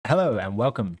Hello and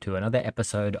welcome to another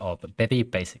episode of Bevy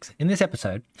Basics. In this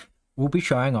episode, we'll be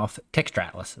showing off texture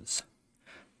atlases.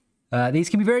 These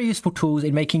can be very useful tools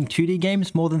in making 2D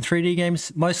games more than 3D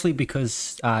games, mostly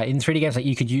because in 3D games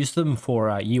you could use them for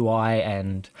UI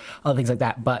and other things like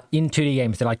that, but in 2D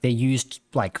games they're used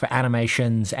for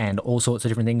animations and all sorts of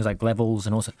different things like levels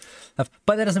and all sorts of stuff.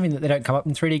 But that doesn't mean that they don't come up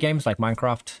in 3D games, like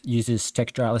Minecraft uses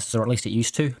texture atlases, or at least it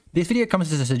used to. This video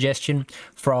comes as a suggestion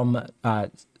from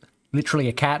literally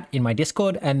a cat in my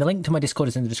Discord, and the link to my Discord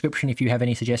is in the description if you have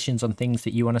any suggestions on things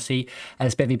that you want to see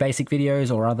as Bevy Basic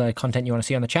videos or other content you want to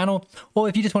see on the channel, or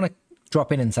if you just want to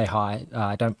drop in and say hi.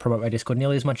 I don't promote my Discord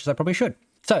nearly as much as I probably should.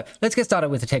 So let's get started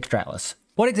with the texture atlas.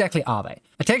 What exactly are they?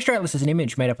 A texture atlas is an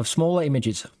image made up of smaller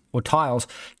images or tiles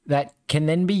that can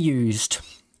then be used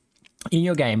in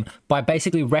your game by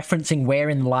basically referencing where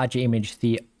in the larger image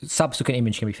the subsequent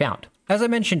image can be found. As I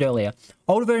mentioned earlier,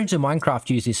 older versions of Minecraft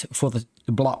use this for the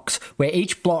blocks, where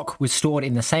each block was stored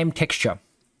in the same texture,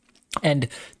 and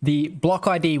the block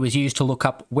ID was used to look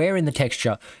up where in the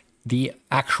texture the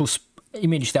actual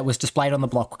image that was displayed on the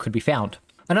block could be found.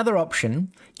 Another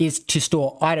option is to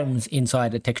store items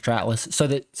inside a texture atlas so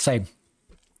that, say,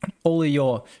 all of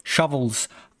your shovels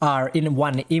are in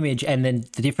one image, and then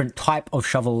the different type of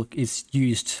shovel is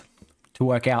used to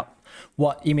work out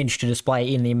what image to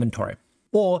display in the inventory.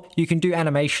 Or you can do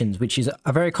animations, which is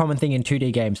a very common thing in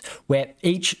 2D games, where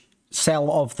each cell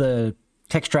of the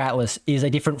texture atlas is a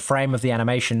different frame of the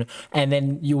animation, and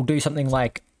then you'll do something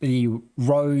like the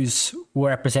rows will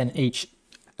represent each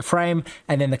frame,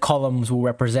 and then the columns will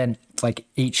represent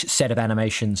each set of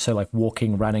animations, so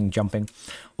walking, running, jumping,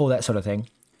 all that sort of thing.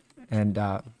 And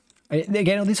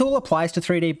again, this all applies to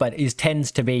 3D, but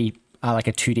tends to be like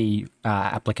a 2D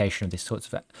application of this sort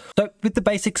of it. So with the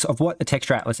basics of what a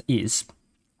texture atlas is,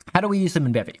 how do we use them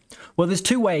in Bevy? Well, there's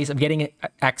two ways of getting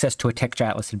access to a texture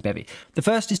atlas in Bevy. The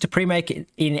first is to pre-make it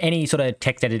in any sort of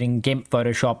text editing, GIMP,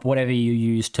 Photoshop, whatever you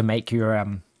use to make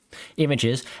your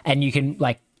images. And you can,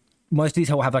 most of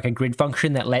these will have a grid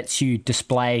function that lets you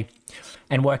display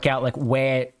and work out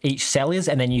where each cell is,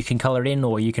 and then you can color it in,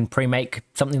 or you can pre-make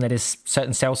something that is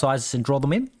certain cell sizes and draw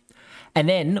them in. And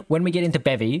then when we get into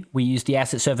Bevy, we use the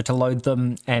asset server to load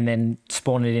them and then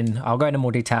spawn it in. I'll go into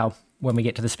more detail when we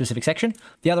get to the specific section.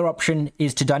 The other option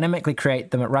is to dynamically create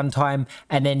them at runtime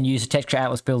and then use a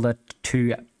TextureAtlasBuilder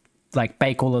to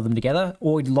bake all of them together,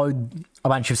 or load a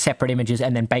bunch of separate images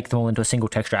and then bake them all into a single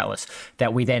texture atlas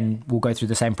that we then will go through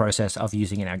the same process of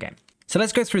using in our game. So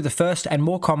let's go through the first and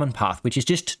more common path, which is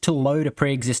just to load a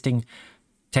pre-existing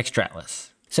texture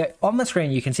atlas. So on the screen,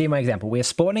 you can see my example. We are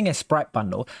spawning a sprite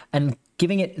bundle and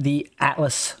giving it the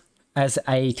atlas as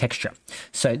a texture.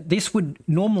 So this would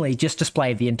normally just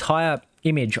display the entire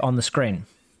image on the screen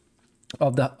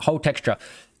of the whole texture,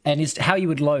 and is how you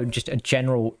would load just a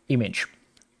general image.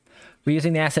 We're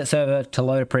using the asset server to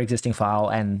load a pre-existing file,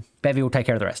 and Bevy will take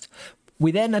care of the rest.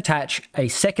 We then attach a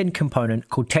second component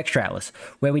called texture atlas,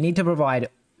 where we need to provide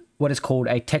what is called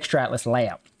a texture atlas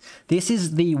layout. This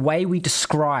is the way we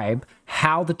describe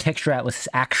how the texture atlas is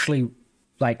actually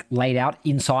laid out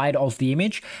inside of the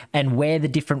image and where the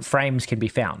different frames can be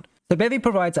found. So Bevy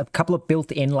provides a couple of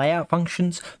built-in layout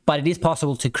functions, but it is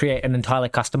possible to create an entirely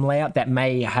custom layout that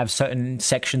may have certain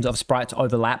sections of sprites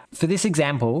overlap. For this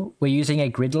example, we're using a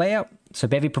grid layout. So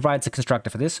Bevy provides a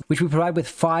constructor for this, which we provide with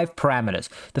 5 parameters.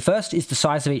 The first is the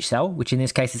size of each cell, which in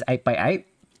this case is 8 by 8.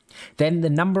 Then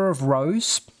the number of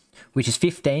rows, which is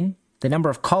 15. The number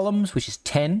of columns, which is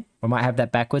 10. I might have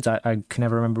that backwards. I can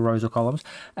never remember rows or columns.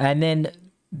 And then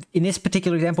in this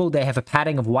particular example, they have a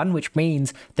padding of 1, which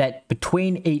means that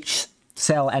between each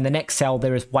cell and the next cell,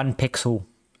 there is 1 pixel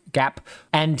gap.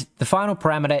 And the final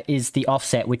parameter is the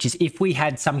offset, which is if we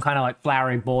had some kind of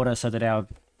flowery border so that our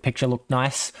picture looked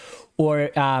nice,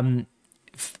 or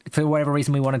for whatever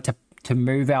reason we wanted to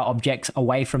move our objects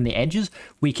away from the edges,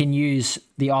 we can use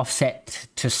the offset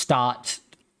to start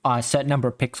a certain number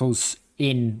of pixels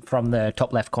in from the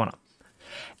top left corner.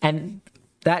 And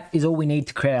that is all we need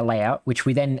to create a layout, which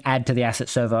we then add to the asset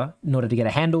server in order to get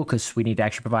a handle, because we need to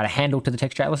actually provide a handle to the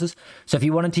texture atlases. So if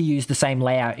you wanted to use the same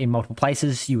layout in multiple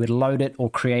places, you would load it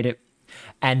or create it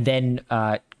and then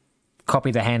copy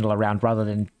the handle around, rather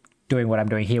than doing what I'm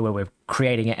doing here, where we're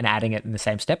creating it and adding it in the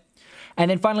same step. And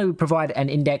then finally, we provide an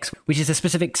index, which is a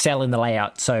specific cell in the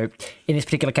layout. So in this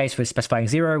particular case, we're specifying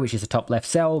 0, which is the top left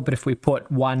cell. But if we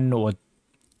put 1, or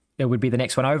it would be the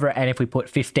next one over. And if we put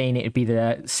 15, it would be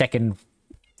the second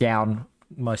down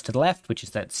most to the left, which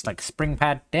is that's spring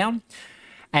pad down.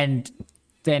 And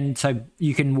then so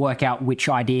you can work out which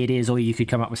ID it is, or you could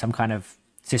come up with some kind of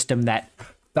system that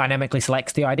dynamically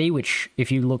selects the ID, which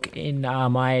if you look in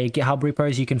my GitHub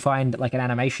repos, you can find like an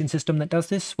animation system that does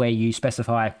this, where you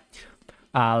specify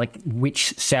like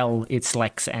which cell it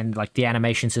selects, and like the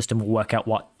animation system will work out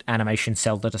what animation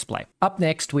cell to display. Up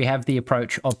next, we have the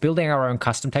approach of building our own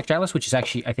custom text atlas, which is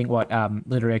actually, I think, what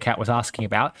Literary Cat was asking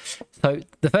about. So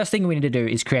the first thing we need to do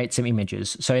is create some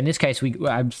images. So in this case,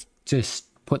 I just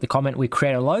put the comment, we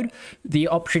create a load. The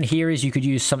option here is you could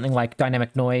use something like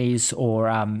dynamic noise or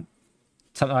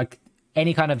something like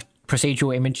any kind of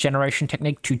procedural image generation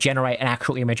technique to generate an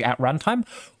actual image at runtime,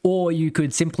 or you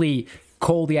could simply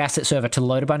call the asset server to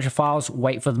load a bunch of files,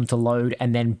 wait for them to load,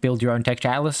 and then build your own texture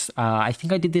atlas. I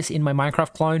think I did this in my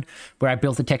Minecraft clone, where I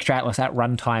built the texture atlas at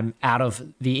runtime out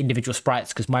of the individual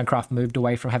sprites, because Minecraft moved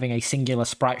away from having a singular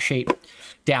sprite sheet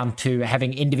down to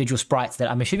having individual sprites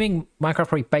that I'm assuming Minecraft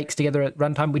probably bakes together at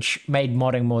runtime, which made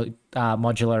modding more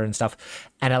modular and stuff,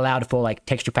 and allowed for like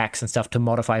texture packs and stuff to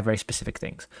modify very specific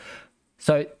things.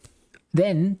 So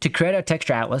then to create our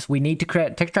texture atlas, we need to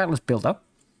create a texture atlas builder.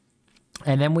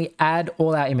 And then we add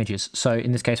all our images. So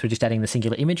in this case, we're just adding the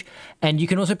singular image. And you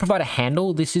can also provide a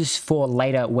handle. This is for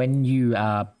later when you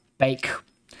bake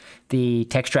the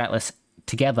texture atlas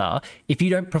together. If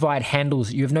you don't provide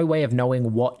handles, you have no way of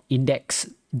knowing what index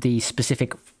the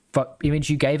specific image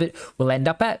you gave it will end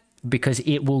up at, because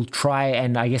it will try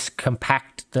and, I guess,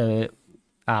 compact the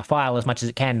file as much as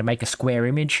it can to make a square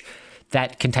image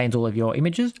that contains all of your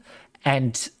images.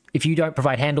 And if you don't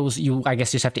provide handles, you, I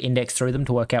guess, just have to index through them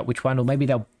to work out which one, or maybe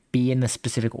they'll be in the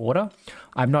specific order.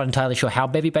 I'm not entirely sure how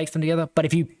Bevy bakes them together, but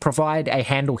if you provide a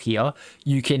handle here,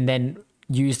 you can then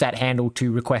use that handle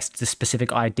to request the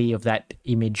specific ID of that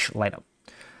image later.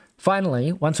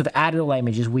 Finally, once we've added all the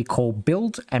images, we call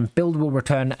build, and build will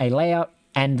return a layout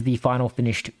and the final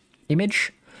finished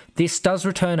image. This does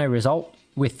return a result,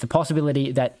 with the possibility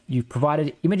that you've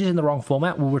provided images in the wrong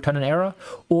format will return an error,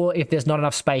 or if there's not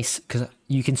enough space, because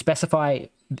you can specify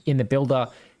in the builder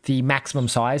the maximum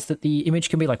size that the image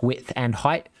can be, like width and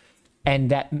height.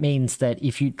 And that means that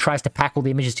if you tries to pack all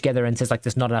the images together and says like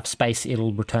there's not enough space,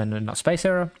 it'll return a not space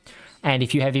error. And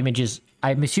if you have images,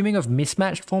 I'm assuming of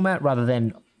mismatched format rather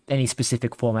than any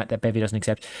specific format that Bevy doesn't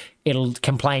accept, it'll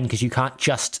complain because you can't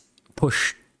just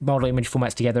push multiple image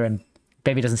formats together, and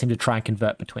Bevy doesn't seem to try and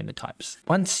convert between the types.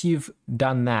 Once you've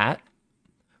done that,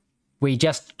 we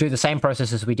just do the same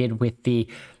process as we did with the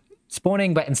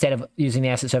spawning, but instead of using the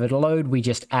asset server to load, we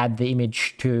just add the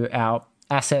image to our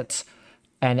assets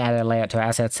and add a layout to our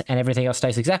assets, and everything else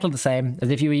stays exactly the same as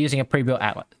if you were using a pre-built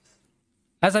atlas.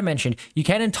 As I mentioned, you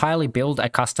can entirely build a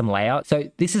custom layout,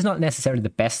 so this is not necessarily the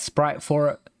best sprite for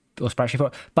it, or sprite sheet for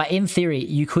it, but in theory,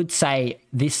 you could say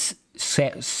this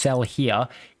cell here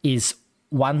is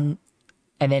one,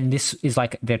 and then this is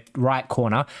like the right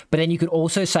corner. But then you could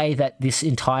also say that this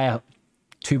entire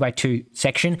 2x2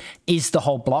 section is the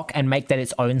whole block, and make that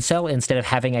its own cell instead of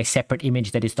having a separate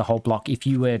image that is the whole block, if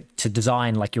you were to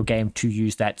design like your game to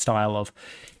use that style of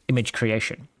image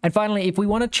creation. And finally, if we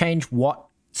want to change what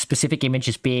specific image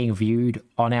is being viewed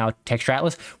on our texture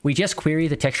atlas, we just query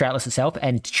the texture atlas itself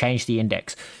and change the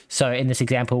index. So in this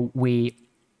example, we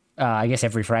I guess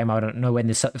every frame, I don't know when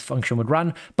this function would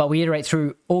run, but we iterate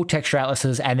through all texture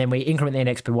atlases, and then we increment the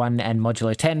index by 1 and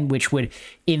modulo 10, which would,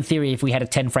 in theory, if we had a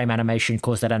 10 frame animation,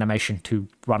 cause that animation to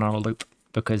run on a loop,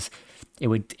 because it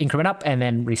would increment up and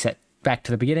then reset back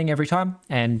to the beginning every time,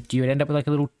 and you would end up with like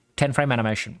a little 10 frame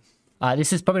animation.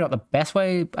 This is probably not the best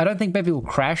way. I don't think Bevy will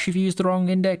crash if you use the wrong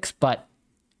index, but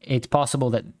it's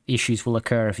possible that issues will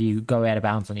occur if you go out of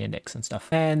bounds on the index and stuff.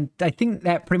 And I think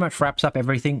that pretty much wraps up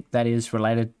everything that is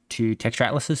related to texture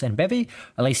atlases and Bevy,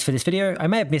 at least for this video. I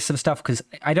may have missed some stuff because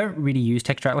I don't really use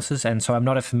texture atlases, and so I'm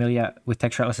not as familiar with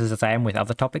texture atlases as I am with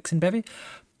other topics in Bevy.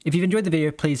 If you've enjoyed the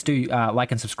video, please do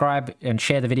like and subscribe and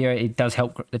share the video. It does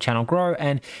help the channel grow.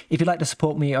 And if you'd like to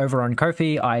support me over on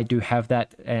Ko-fi, I do have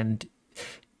that, and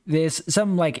there's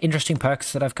some like interesting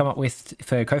perks that I've come up with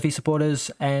for Ko-fi supporters,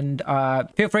 and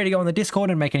feel free to go on the Discord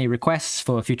and make any requests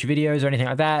for future videos or anything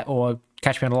like that, or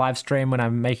catch me on a live stream when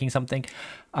I'm making something.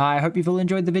 I hope you've all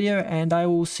enjoyed the video, and I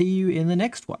will see you in the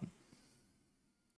next one.